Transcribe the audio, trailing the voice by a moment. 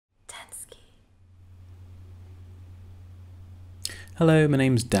Hello, my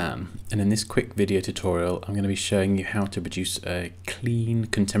name's Dan, and in this quick video tutorial I'm going to be showing you how to produce a clean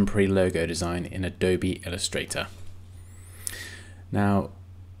contemporary logo design in Adobe Illustrator. Now,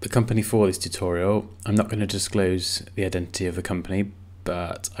 the company for this tutorial, I'm not going to disclose the identity of the company,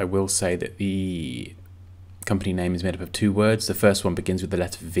 but I will say that the company name is made up of two words. The first one begins with the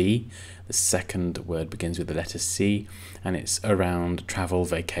letter V, the second word begins with the letter C, and it's around travel,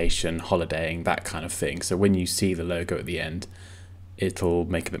 vacation, holidaying, that kind of thing. So when you see the logo at the end, it'll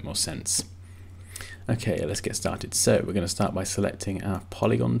make a bit more sense. Okay, let's get started. So we're going to start by selecting our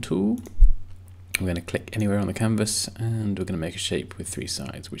polygon tool. We're going to click anywhere on the canvas and we're going to make a shape with three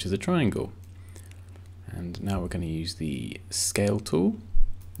sides, which is a triangle. And now we're going to use the scale tool.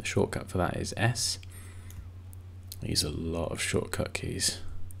 The shortcut for that is S. I use a lot of shortcut keys,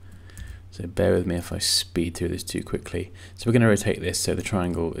 so bear with me if I speed through this too quickly. So we're going to rotate this so the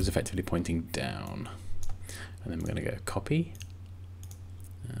triangle is effectively pointing down. And then we're going to go copy,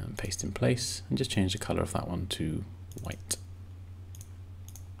 paste in place, and just change the color of that one to white.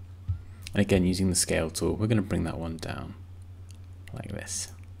 And again, using the scale tool, we're going to bring that one down like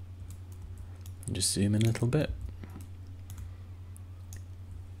this. And just zoom in a little bit.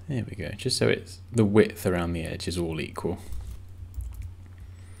 There we go, just so it's the width around the edge is all equal.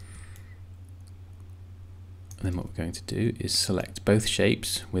 And then what we're going to do is select both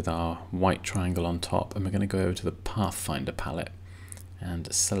shapes with our white triangle on top, and we're going to go over to the Pathfinder palette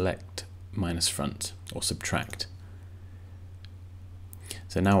and select minus front or subtract.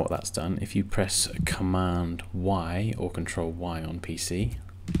 So now what that's done, if you press Command Y or Control Y on PC,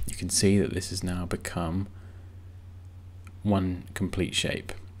 you can see that this has now become one complete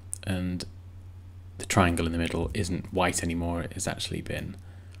shape, and the triangle in the middle isn't white anymore, it has actually been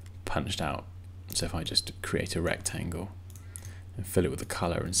punched out. So if I just create a rectangle and fill it with the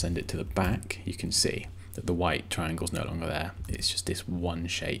color and send it to the back, you can see that the white triangle is no longer there. It's just this one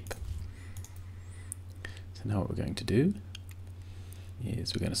shape. So now what we're going to do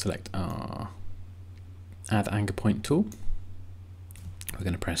is we're going to select our Add Anchor Point tool. We're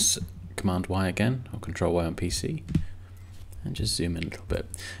going to press Command Y again or Control Y on PC and just zoom in a little bit.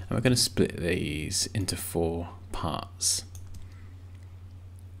 And we're going to split these into 4 parts.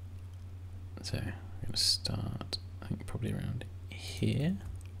 So we're going to start, I think, probably around here.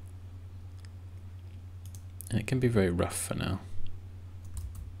 And it can be very rough for now.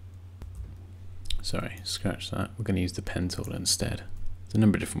 Sorry, scratch that. We're going to use the pen tool instead. There's a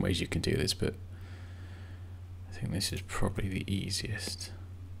number of different ways you can do this, but I think this is probably the easiest.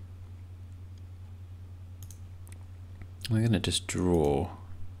 We're going to just draw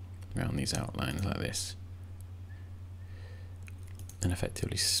around these outlines like this and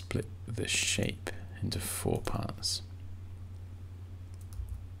effectively split the shape into 4 parts.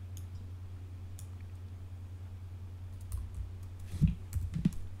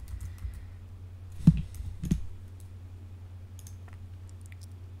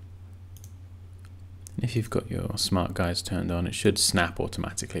 If you've got your smart guides turned on, it should snap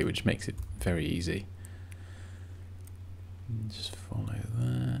automatically, which makes it very easy. Just follow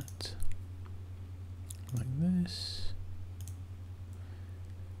that, like this.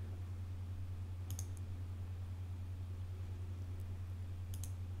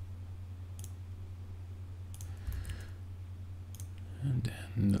 And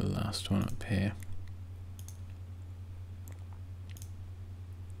then the last one up here.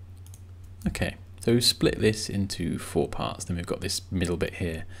 Okay. So we've split this into 4 parts, then we've got this middle bit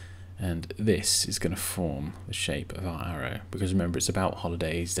here, and this is going to form the shape of our arrow, because remember, it's about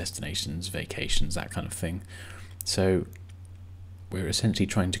holidays, destinations, vacations, that kind of thing. So we're essentially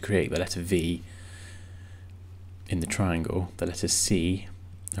trying to create the letter V in the triangle, the letter C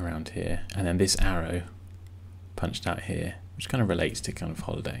around here, and then this arrow punched out here, which kind of relates to kind of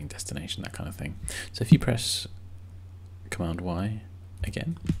holidaying, destination, that kind of thing. So if you press Command Y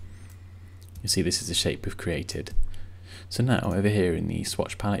again, you see this is the shape we've created. So now over here in the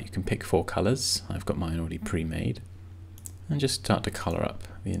swatch palette you can pick 4 colours. I've got mine already pre-made, and just start to colour up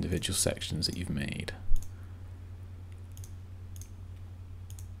the individual sections that you've made.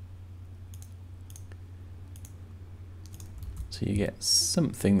 So you get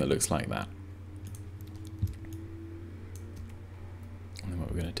something that looks like that. And then what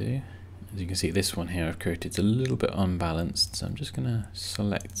we're going to do, as you can see, this one here I've created, it's a little bit unbalanced, so I'm just going to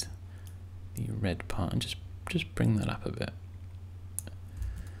select the red part and just bring that up a bit.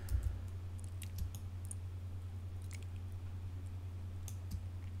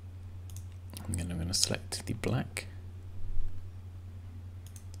 I'm going to select the black,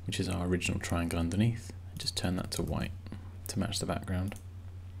 which is our original triangle underneath, and just turn that to white to match the background.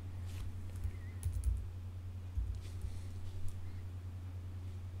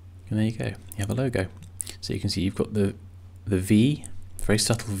 And there you go, you have a logo. So you can see you've got the V, very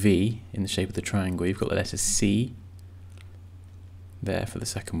subtle V in the shape of the triangle. You've got the letter C there for the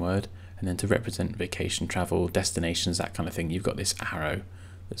second word, and then to represent vacation, travel, destinations, that kind of thing, you've got this arrow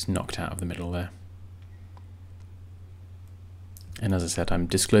that's knocked out of the middle there. And as I said, I'm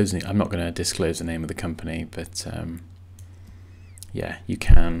not going to disclose the name of the company, but yeah, you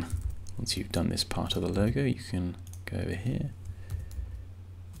can, once you've done this part of the logo, you can go over here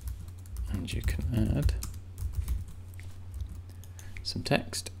and you can add some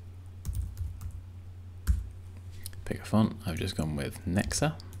text. Pick a font. I've just gone with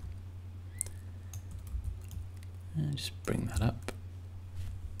Nexa. And just bring that up.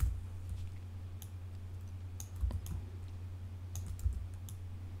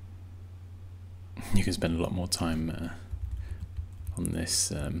 You can spend a lot more time on this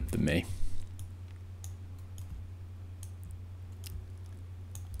than me.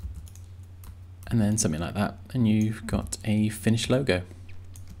 And then something like that, and you've got a finished logo.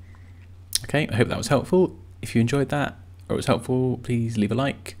 Okay, I hope that was helpful. If you enjoyed that or it was helpful, please leave a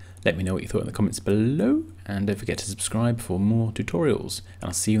like. Let me know what you thought in the comments below, and don't forget to subscribe for more tutorials. And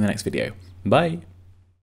I'll see you in the next video. Bye!